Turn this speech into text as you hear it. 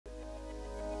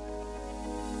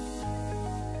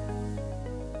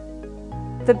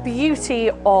The beauty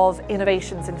of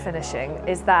innovations in finishing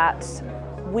is that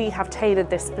we have tailored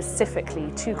this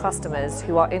specifically to customers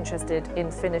who are interested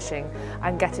in finishing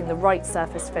and getting the right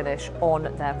surface finish on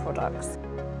their products.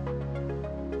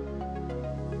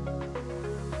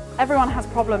 Everyone has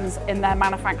problems in their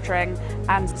manufacturing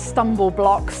and stumble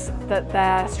blocks that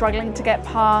they're struggling to get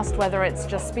past, whether it's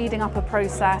just speeding up a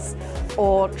process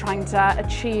or trying to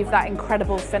achieve that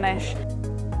incredible finish.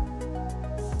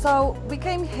 So we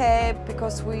came here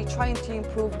because we're trying to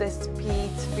improve the speed,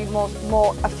 be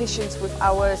more efficient with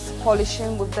our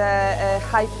polishing, with the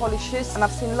high polishes. And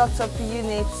I've seen lots of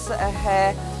units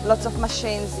here, lots of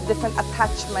machines, different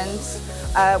attachments,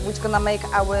 which are going to make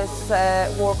ours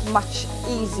work much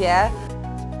easier.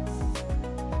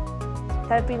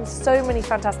 There have been so many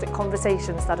fantastic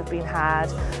conversations that have been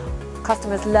had.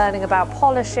 Customers learning about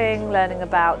polishing, learning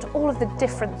about all of the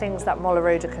different things that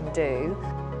Moleroda can do.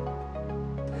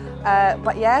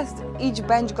 But yes, each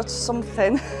bench got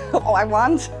something I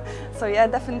want. So yeah,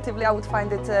 definitely I would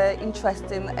find it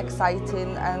interesting,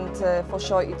 exciting, and for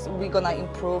sure we're gonna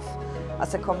improve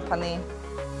as a company.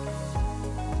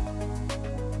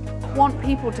 Want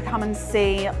people to come and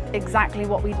see exactly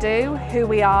what we do, who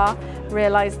we are,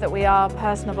 realise that we are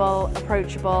personable,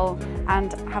 approachable,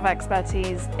 and have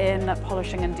expertise in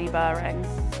polishing and deburring.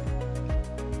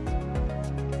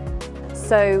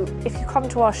 So if you come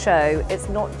to our show, there's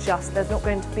not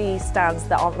going to be stands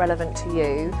that aren't relevant to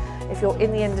you. If you're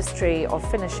in the industry of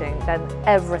finishing, then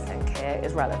everything here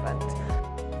is relevant.